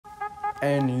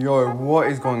And yo, what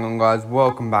is going on, guys?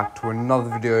 Welcome back to another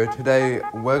video. Today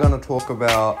we're gonna talk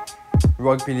about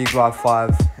Rugby League Live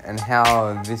 5 and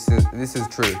how this is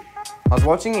true. I was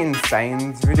watching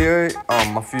Insane's video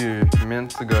a few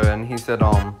minutes ago, and he said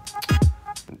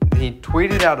he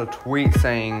tweeted out a tweet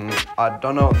saying, I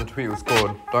don't know what the tweet was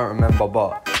called, don't remember,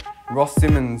 but Ross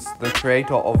Simmons, the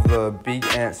creator of the Big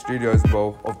Ant Studios,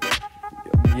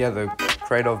 the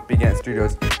creator of Big Ant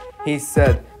Studios, he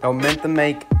said they were meant to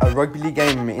make a rugby league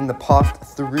game in the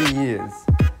past 3 years.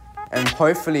 And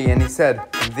hopefully, and he said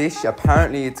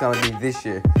apparently it's going to be this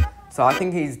year. So I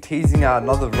think he's teasing out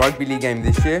another rugby league game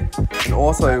this year. And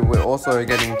also, we're also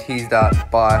getting teased out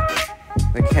by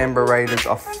the Canberra Raiders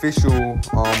official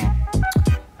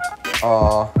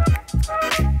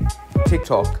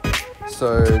TikTok.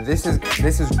 So this is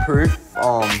proof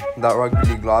that Rugby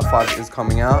League Live 5 is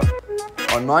coming out.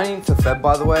 On 19th of Feb,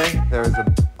 by the way,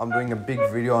 I'm doing a big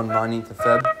video on 19th of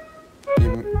Feb.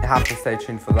 You have to stay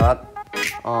tuned for that.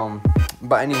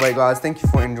 But anyway, guys, thank you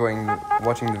for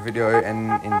watching the video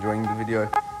and enjoying the video.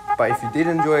 But if you did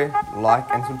enjoy, like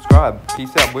and subscribe.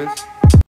 Peace out, boys.